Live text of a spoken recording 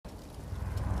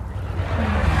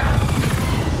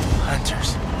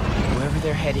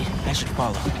headed. I should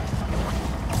follow.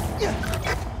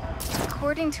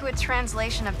 According to a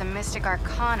translation of the Mystic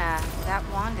Arcana, that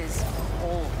wand is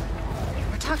old.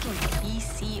 We're talking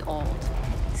BC old.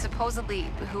 Supposedly,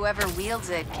 whoever wields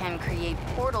it can create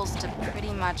portals to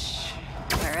pretty much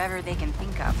wherever they can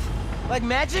think of. Like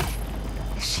magic?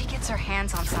 If she gets her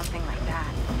hands on something like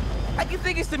that... I can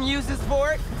think of some uses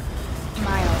for it.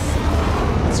 Miles,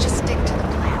 let's just stick to the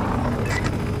plan.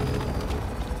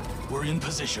 We're in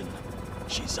position.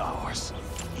 She's ours.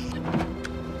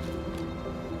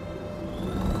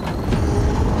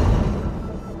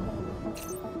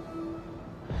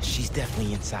 She's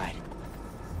definitely inside.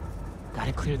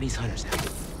 Gotta clear these hunters out.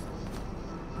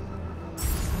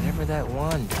 Whatever that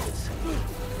wand does,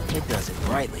 it does it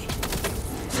brightly.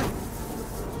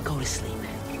 Go to sleep.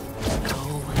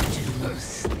 Go to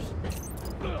sleep.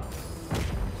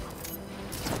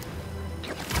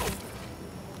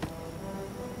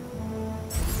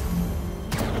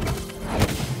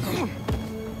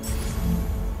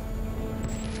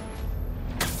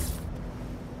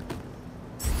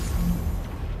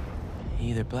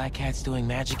 Either Black Cat's doing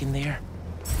magic in there,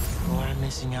 or I'm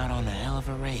missing out on a hell of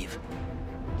a rave.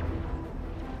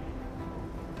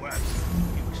 Wes,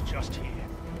 he was just here.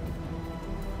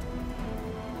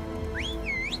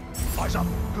 Eyes up!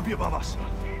 Could be above us.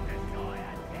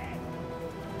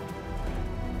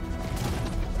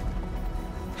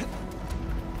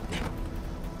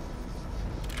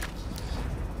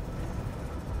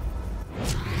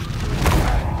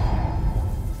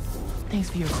 Thanks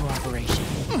for your cooperation.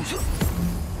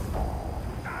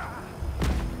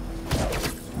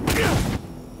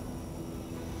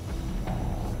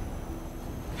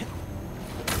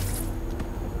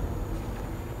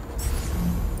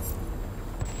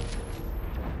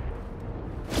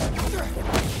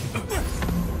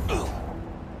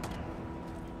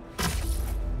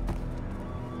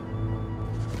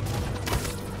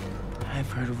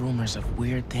 I've heard rumors of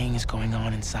weird things going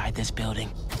on inside this building.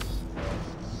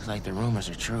 Looks like the rumors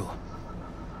are true.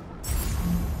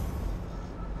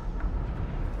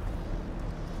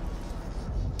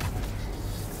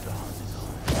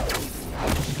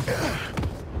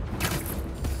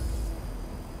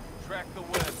 Track the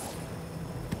web.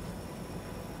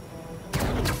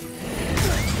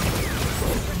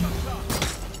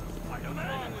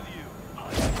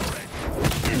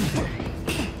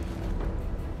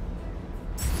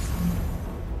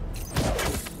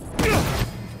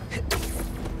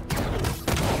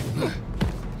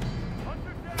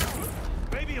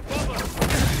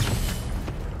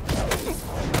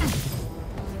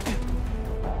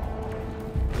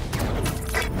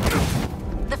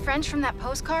 French from that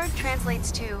postcard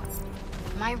translates to,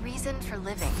 my reason for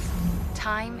living.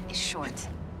 Time is short.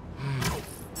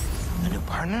 A new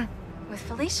partner? With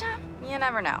Felicia, you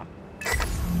never know.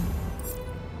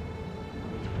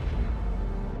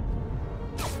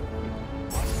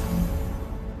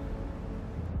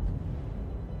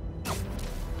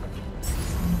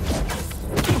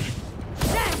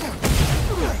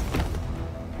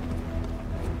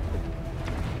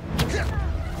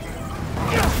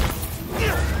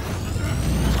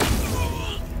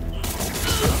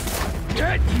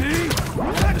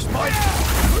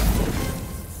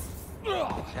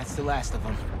 That's the last of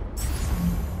them.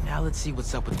 Now let's see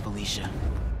what's up with Felicia.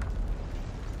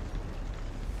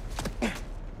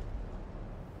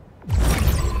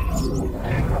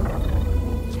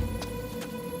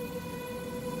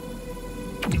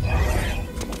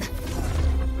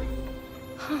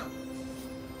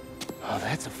 Oh,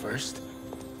 that's a first.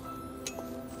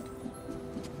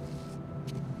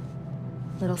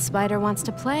 Little spider wants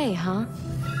to play, huh?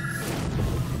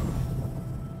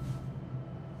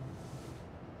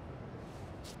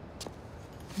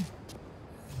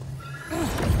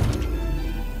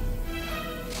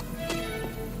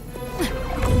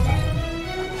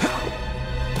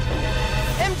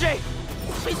 MJ!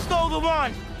 She stole the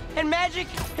wand! And magic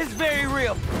is very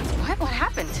real. What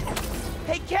happened?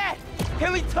 Hey, Cat!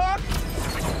 Can we talk?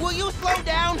 Will you slow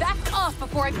down? Back off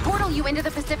before I portal you into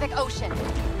the Pacific Ocean.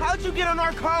 How'd you get on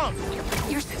our column?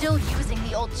 You're still using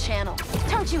the old channel.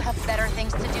 Don't you have better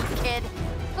things to do, kid?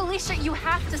 Felicia, you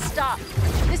have to stop.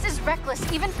 This is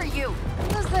reckless, even for you.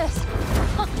 Who's this?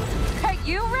 That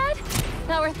you, Red?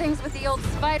 How are things with the old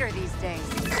spider these days?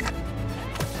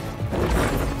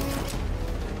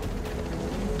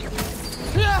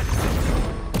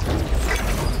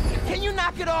 Can you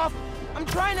knock it off? I'm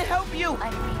trying to help you. I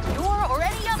need your or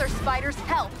any other spider's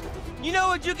help. You know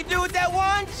what you can do with that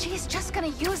wand? She's just gonna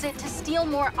use it to steal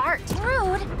more art.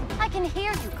 Rude. I can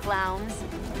hear you, clowns.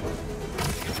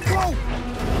 Whoa!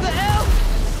 The hell?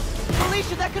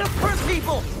 Felicia, that could have hurt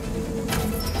people!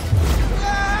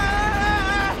 Ah!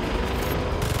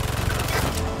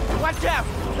 Watch out!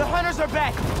 The hunters are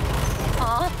back!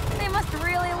 Aw, they must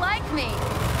really like me.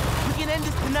 We can end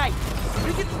this tonight.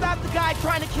 You can stop the guy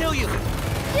trying to kill you.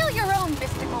 Steal your own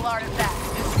mystical artifact.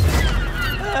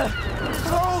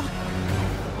 Cold!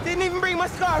 Didn't even bring my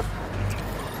scarf!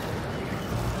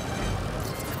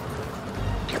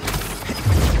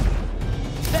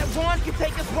 That wand can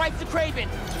take us right to Kraven!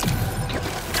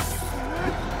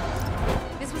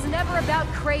 This was never about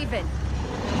Kraven.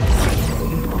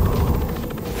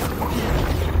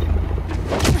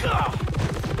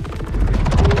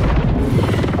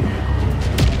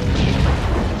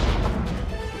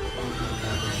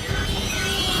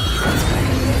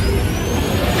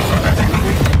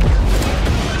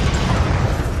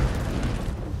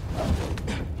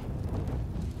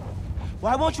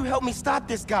 Why won't you help me stop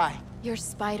this guy? You're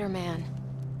Spider-Man.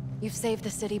 You've saved the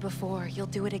city before. You'll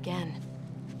do it again.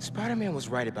 Spider-Man was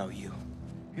right about you.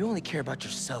 You only care about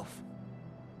yourself.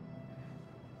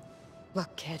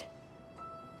 Look, kid.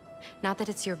 Not that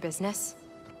it's your business.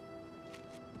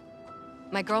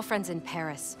 My girlfriend's in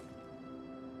Paris.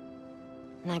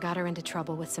 And I got her into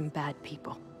trouble with some bad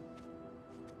people.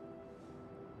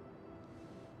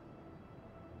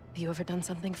 Have you ever done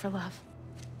something for love?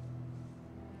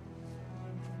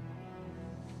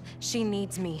 She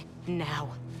needs me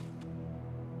now.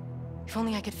 If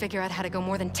only I could figure out how to go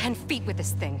more than 10 feet with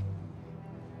this thing.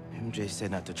 MJ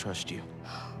said not to trust you.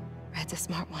 Red's a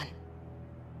smart one.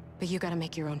 But you gotta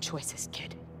make your own choices,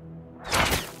 kid.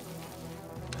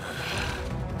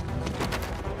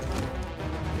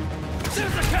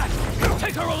 There's the cat!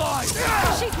 Take her alive!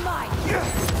 She's mine!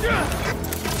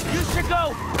 You should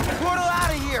go! Portal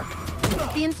out of here!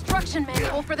 The instruction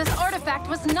manual for this artifact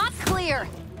was not clear.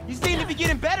 You seem to be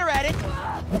getting better at it!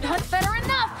 Not better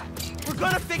enough! We're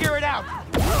gonna figure it out!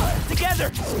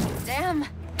 Together! Damn.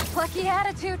 Plucky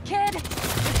attitude, kid.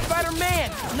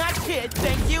 Spider-Man, not kid,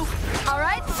 thank you! All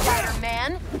right,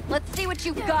 Spider-Man. Let's see what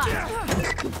you've got. Behind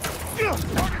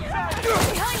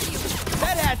you!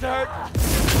 That had to hurt!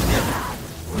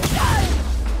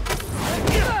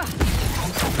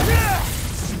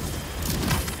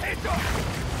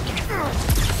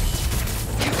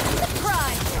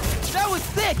 Surprise! That was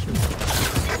sick!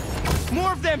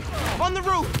 More of them! On the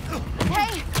roof!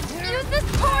 Hey, use this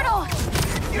portal!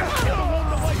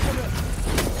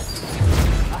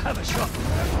 I have a shot.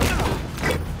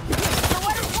 For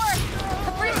what it's worth,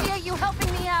 appreciate you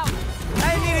helping me out.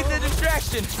 I needed the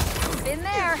distraction! Been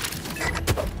there.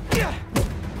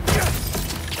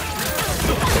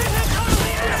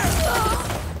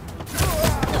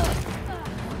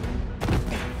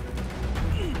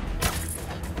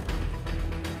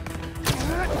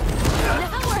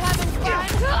 Now we're having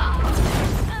fun.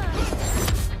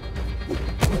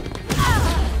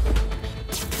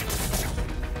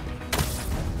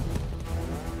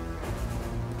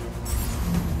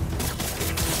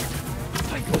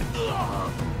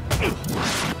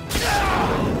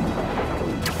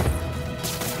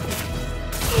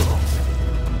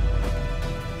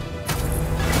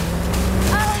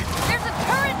 There's a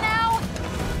turret now.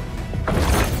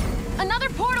 Another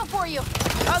portal for you.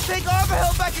 I'll take all the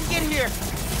help I can get here!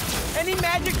 Any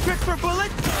magic tricks for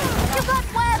bullets? You got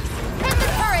webs. Hit the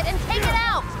turret and take it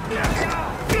out.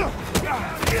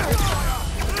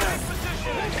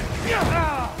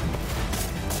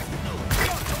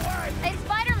 Hey,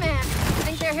 Spider-Man.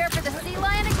 Think they're here for the sea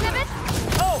lion exhibit?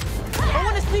 Oh! I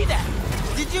want to see that!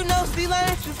 Did you know sea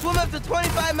lions can swim up to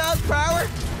 25 miles per hour?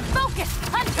 Focus,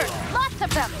 Hunter. Lots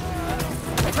of them.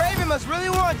 Kraven must really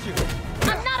want you!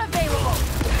 I'm not available.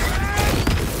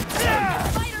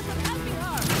 Spiders are helping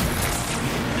her.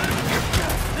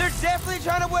 They're definitely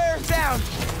trying to wear us down!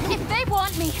 If they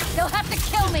want me, they'll have to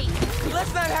kill me.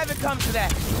 Let's not have it come to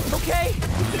that, okay?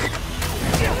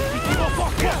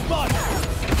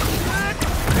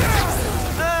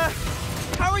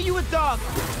 How are you a dog?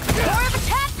 More of a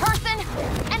cat person,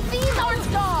 and these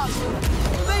aren't dogs.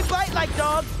 They bite like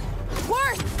dogs!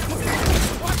 Worse.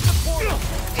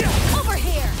 Over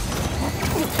here.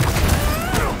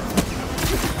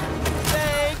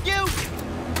 Thank you!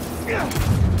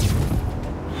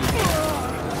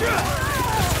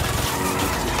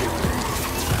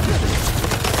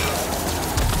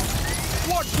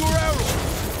 Watch your arrow!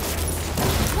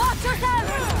 Watch yourself.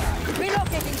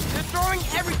 Relocating. They're throwing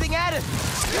everything at us!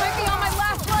 You might be on my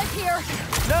last life here.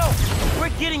 No!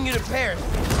 We're getting you to Paris.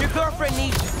 Your girlfriend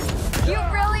needs you. You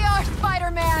really are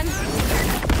Spider-Man.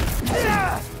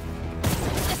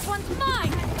 This one's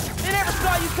mine. They never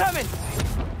saw you coming!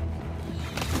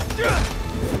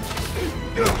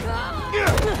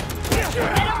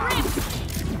 And a rip.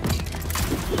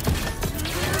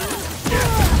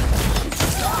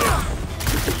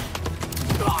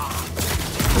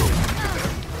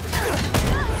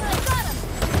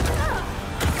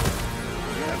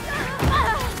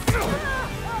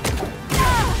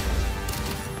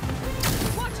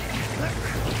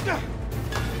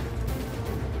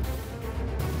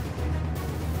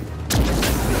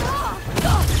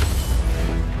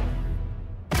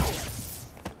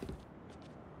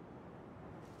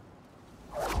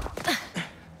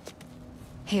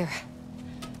 Here.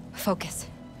 Focus.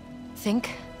 Think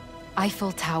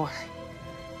Eiffel Tower.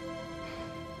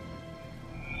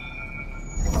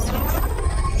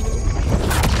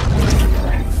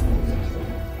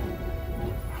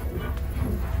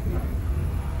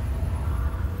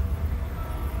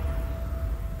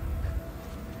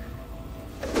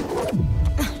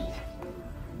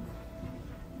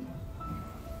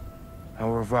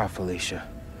 Au revoir, Felicia.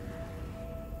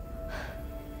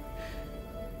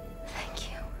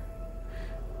 Thank you.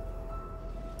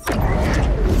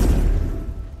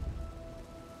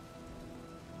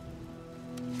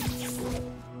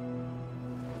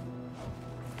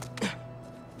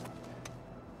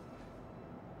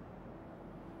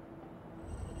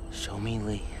 Show me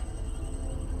Lee.